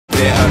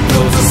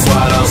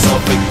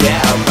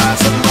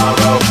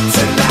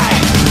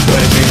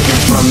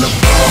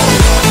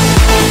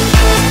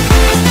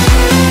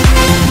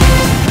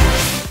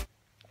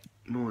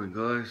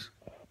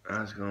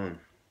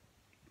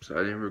so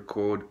I didn't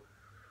record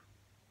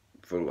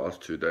for the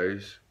last 2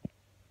 days.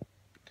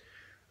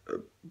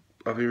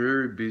 I've been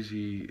very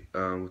busy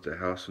with the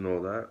house and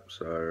all that,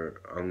 so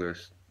I'm gonna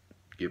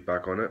get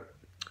back on it.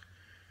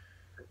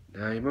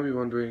 Now you might be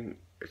wondering,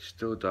 it's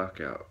still dark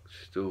out,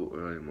 it's still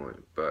early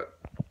morning, but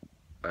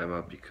I'm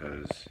up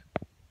because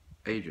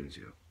Adrian's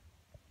here.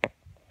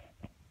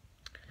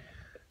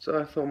 So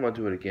I thought I might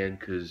do it again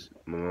because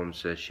my mum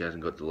says she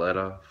hasn't got the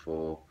letter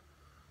for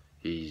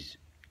his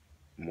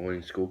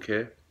morning school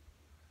care.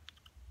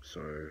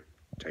 So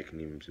taking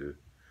him to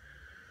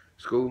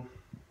school,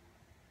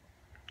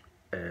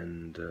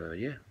 and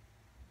yeah,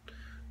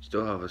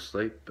 still half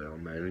asleep, but I'll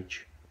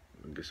manage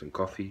and get some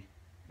coffee.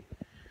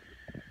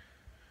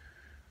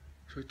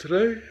 So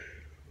today,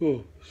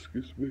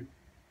 excuse me.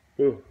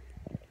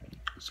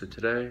 So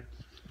today,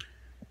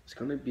 it's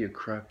gonna be a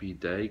crappy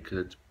day because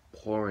it's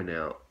pouring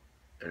out,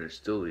 and it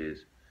still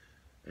is,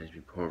 and it's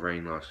been pouring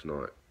rain last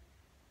night.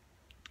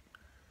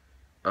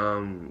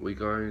 We're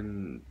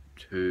going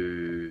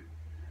to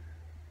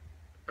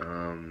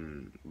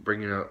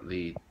bringing out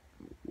the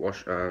we're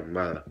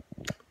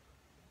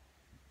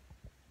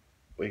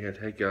gonna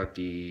take out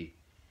the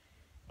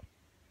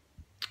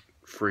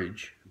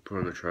fridge, put it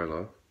on the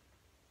trailer.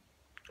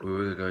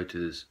 We're gonna go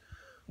to this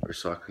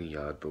recycling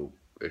yard, but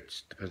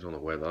it depends on the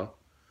weather.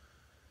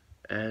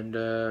 And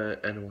a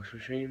washing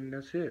machine, and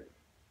that's it.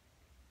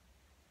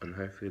 And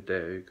hopefully the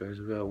day goes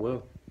about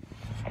well.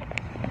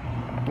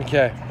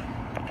 Okay,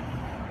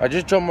 I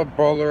just dropped my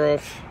boiler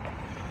off.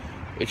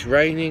 It's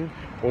raining,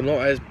 well,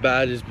 not as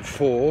bad as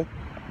before,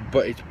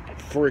 but it's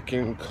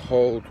freaking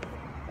cold.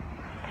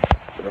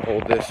 I'm gonna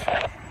hold this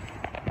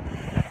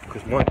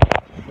because my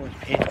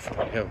pants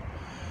are hell.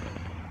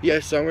 Yeah,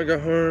 so I'm gonna go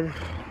home,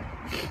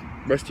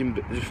 just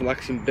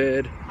relax in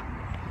bed,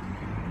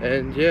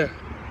 and yeah.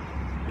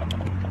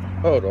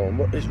 Hold on,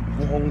 what is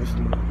wrong with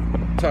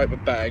my type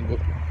of bag?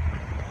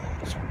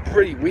 It's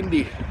pretty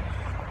windy.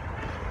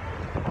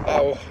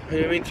 Oh,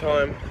 in the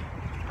meantime,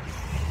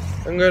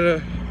 it's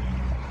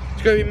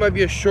gonna be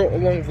maybe a short or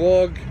long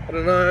vlog. I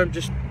don't know, I'm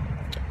just,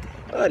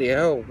 bloody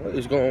hell, what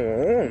is going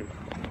on?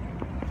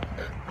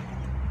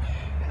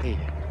 Hey.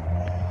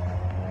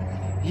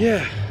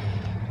 Yeah.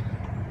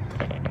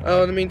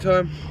 Oh, in the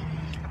meantime,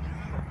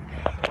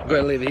 I'm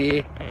gonna leave it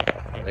here.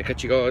 I'll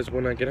catch you guys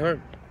when I get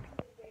home.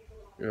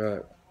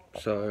 Right,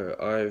 so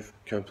I've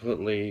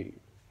completely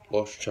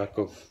lost track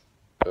of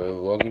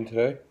vlogging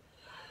today.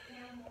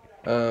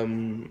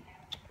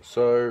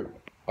 So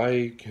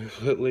I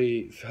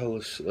completely fell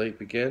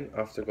asleep again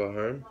after I got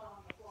home.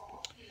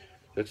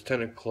 It's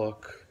 10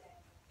 o'clock,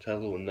 had a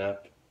little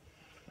nap.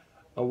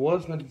 I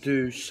was going to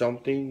do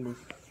something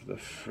with the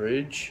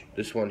fridge,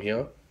 this one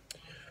here,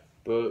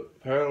 but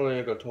apparently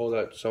I got told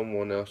that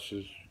someone else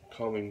is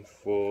coming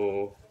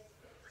for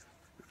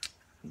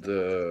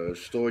the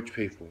storage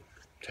people,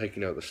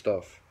 taking out the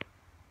stuff.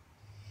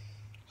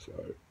 So,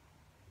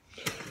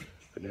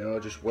 but now I'll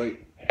just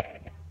wait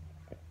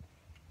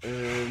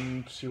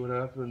and see what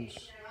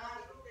happens.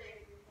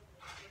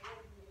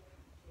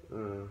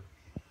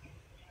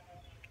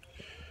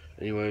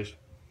 Anyways,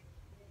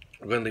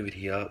 I'm gonna leave it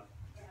here,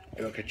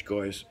 and I'll catch you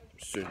guys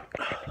soon.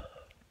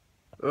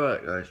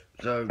 Alright guys,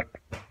 so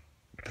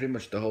pretty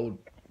much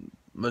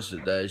most of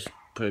the days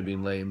probably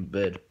been laying in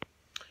bed.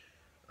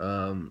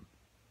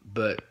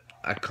 But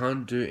I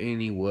can't do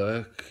any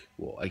work.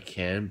 Well, I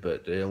can,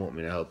 but they don't want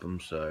me to help them,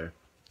 so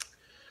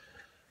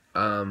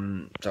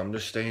I'm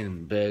just staying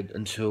in bed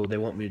until they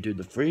want me to do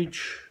the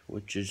fridge,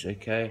 which is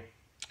okay.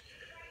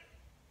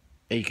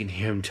 And you can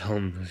hear him tell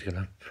him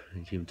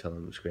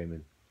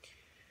screaming.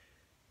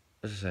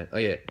 What's I saying? Oh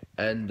yeah,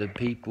 and the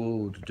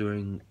people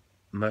doing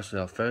most of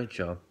our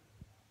furniture,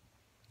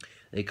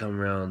 they come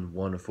around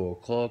 1 or 4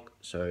 o'clock,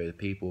 so the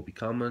people will be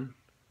coming.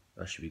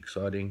 That should be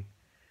exciting.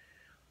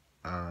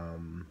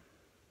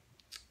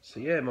 So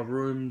yeah, my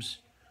room's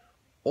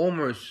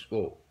almost,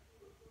 well,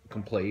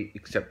 complete,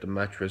 except the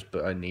mattress,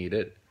 but I need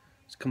it.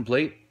 It's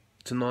complete.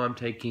 Tonight I'm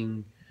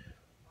taking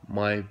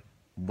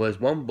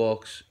there's one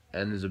box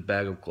and there's a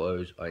bag of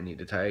clothes I need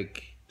to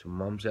take to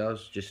Mum's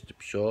house, just to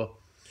be sure.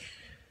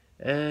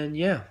 And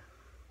yeah,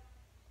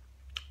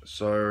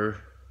 so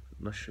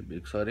that should be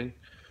exciting.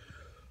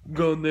 I'm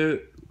going there.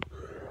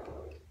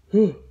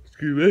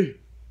 Excuse me.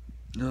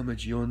 No, I'm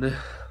actually on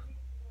there.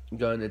 I'm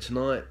going there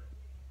tonight.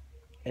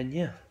 And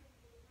yeah.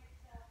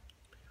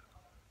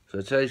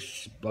 So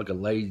today's like a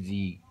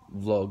lazy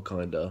vlog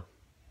kinda.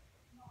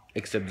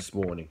 Except this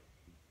morning.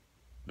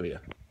 But yeah.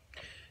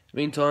 In the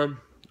meantime,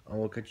 I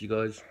will catch you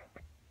guys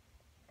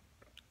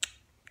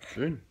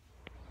soon.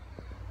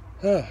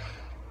 So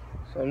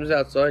I'm just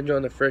outside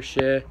enjoying the fresh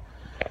air.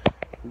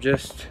 I'm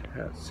just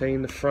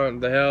seeing the front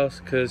of the house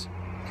because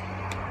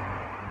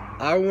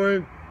I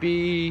won't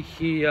be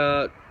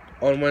here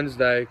on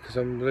Wednesday because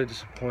I'm really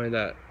disappointed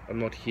that I'm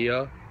not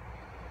here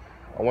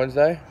on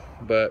Wednesday,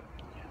 but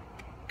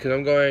because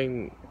I'm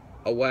going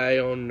away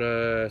on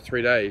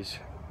 3 days,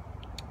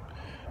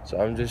 so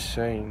I'm just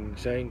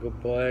saying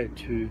goodbye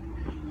to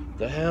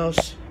the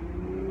house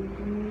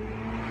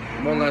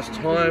one last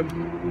time.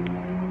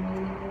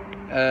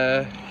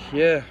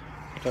 Yeah,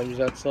 I'm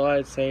just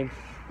outside seeing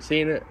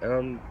it,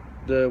 and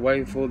I'm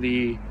waiting for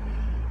the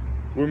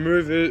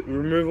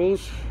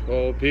removals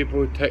or people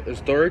who take the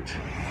storage.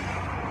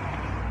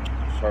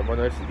 Sorry, my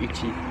nose is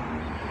itchy.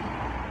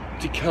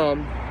 To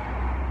come.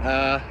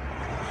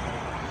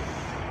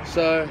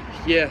 So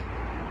yeah.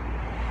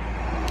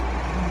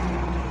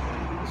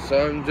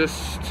 So I'm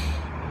just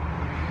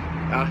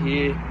out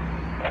here.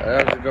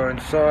 I have to go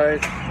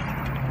inside.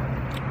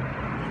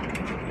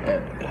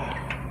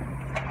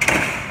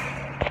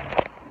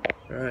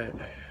 Right.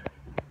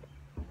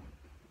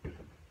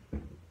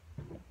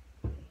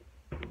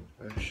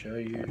 I'll show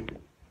you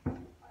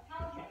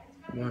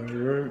my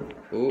room.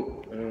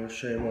 Oh, I'll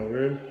show you my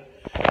room.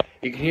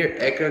 You can hear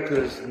echo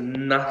because there's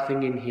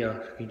nothing in here.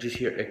 You can just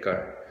hear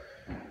echo.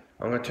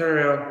 I'm gonna turn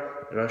around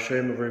and I'll show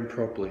you my room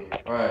properly.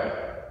 Alright,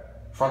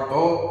 front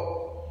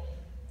door,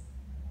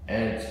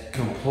 and it's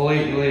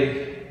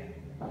completely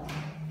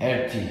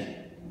empty.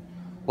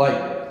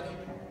 Like,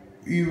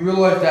 you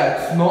realize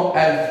that it's not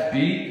as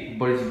big,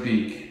 but it's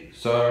big.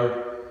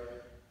 So,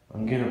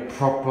 I'm getting a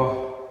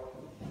proper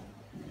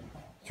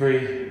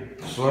 3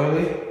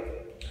 slowly.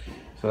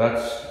 So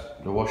that's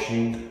the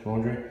washing,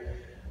 laundry.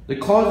 The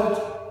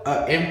closets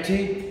are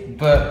empty,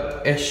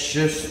 but it's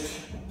just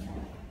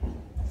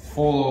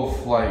full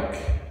of like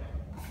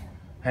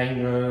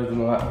hangers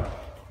and all that.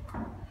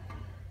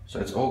 So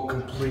it's all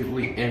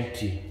completely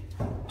empty.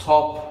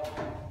 Top,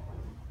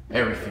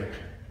 everything.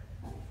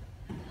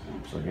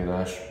 So again,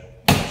 I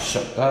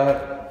shut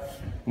that.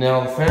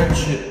 Now the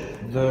furniture,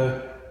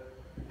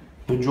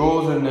 the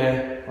drawers in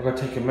there, I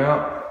gotta take them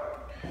out.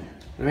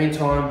 In the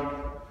meantime,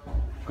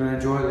 I'm gonna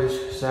enjoy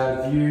this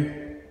sad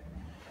view,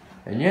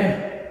 and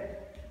yeah.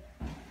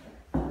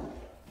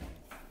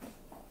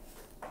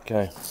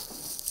 Okay,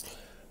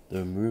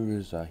 the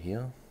movers are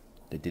here.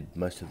 They did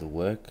most of the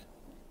work.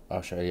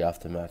 I'll show you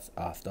aftermath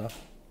after.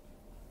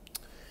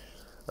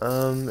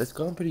 It's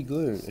gone pretty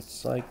good.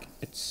 It's like,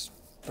 it's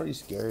pretty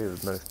scary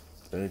with no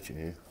furniture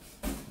here.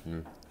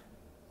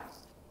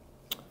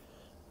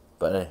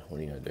 But hey, what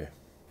are you gonna do?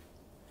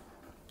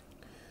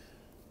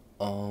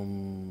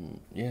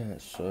 Yeah,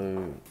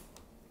 so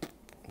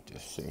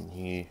just sitting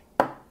here,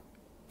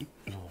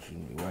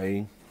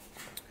 waiting.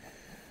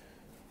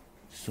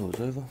 So it's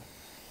over.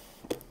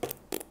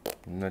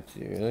 And that's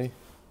it really.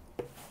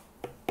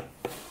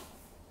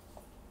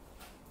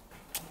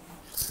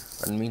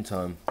 In the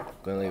meantime, I'm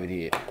gonna leave it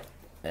here,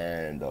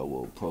 and I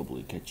will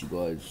probably catch you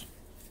guys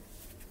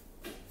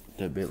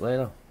a bit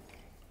later.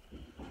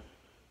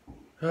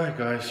 Alright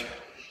guys,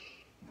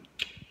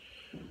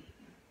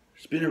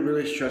 it's been a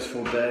really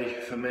stressful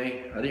day for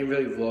me. I didn't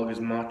really vlog as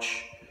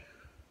much,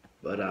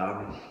 but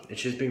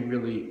it's just been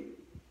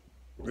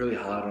really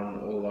hard on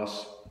all of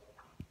us.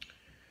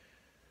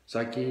 It's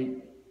like,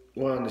 you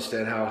won't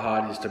understand how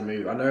hard it is to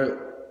move. I know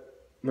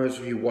most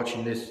of you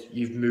watching this,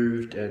 you've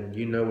moved and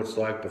you know what it's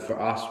like, but for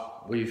us,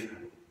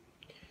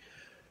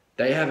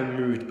 they haven't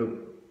moved, but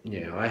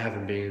yeah, I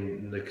haven't been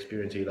in the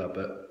experience either,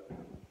 but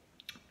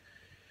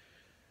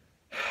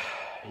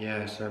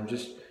yeah, so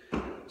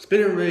it's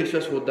been a really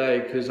stressful day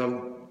because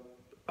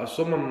I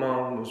saw my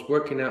mom, was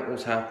working out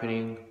what's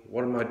happening,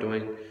 what am I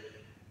doing,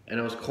 and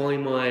I was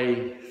calling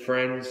my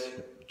friends,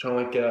 trying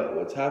to work out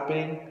what's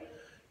happening,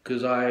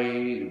 because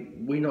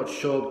we're not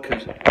sure,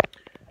 because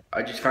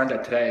I just found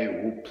out today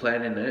we're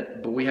planning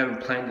it, but we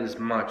haven't planned as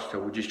much, so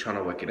we're just trying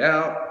to work it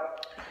out.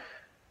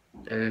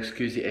 And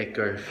excuse the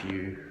echo if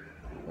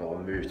I'll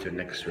move to the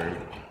next room.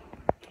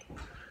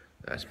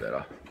 That's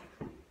better.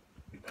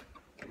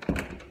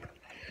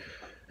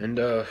 And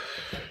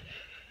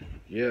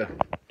yeah.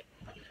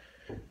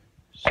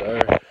 So,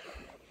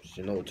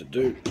 you know what to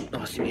do.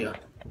 Nice in here.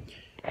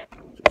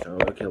 Just trying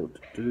to work out what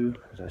to do,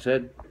 as I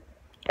said.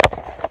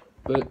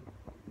 But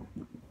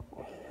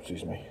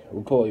excuse me.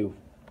 We'll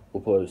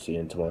probably see you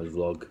in tomorrow's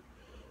vlog.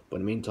 But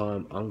in the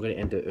meantime, I'm gonna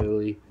end it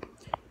early.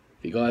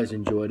 If you guys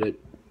enjoyed it,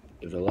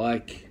 give it a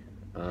like.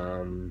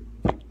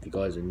 If you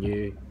guys are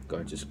new, go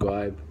and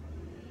subscribe.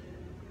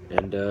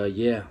 And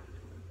yeah,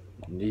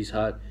 these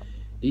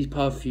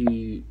past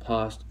few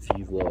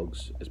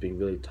vlogs has been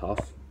really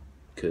tough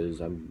because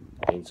I'm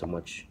getting so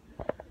much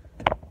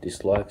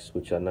dislikes,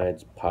 which I know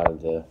it's part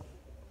of the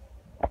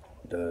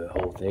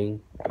whole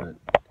thing, but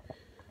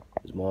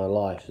it's my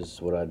life. This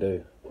is what I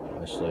do.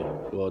 Actually,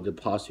 well, the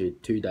past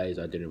 2 days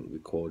I didn't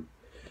record,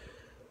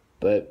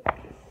 but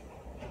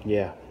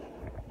yeah,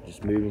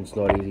 just moving's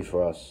not easy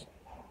for us.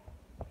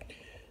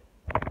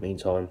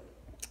 Meantime,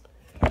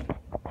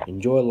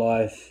 enjoy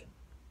life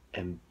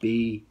and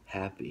be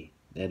happy.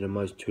 They're the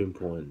most two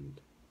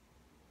important.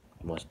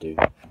 Must do.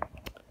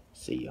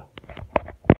 See ya.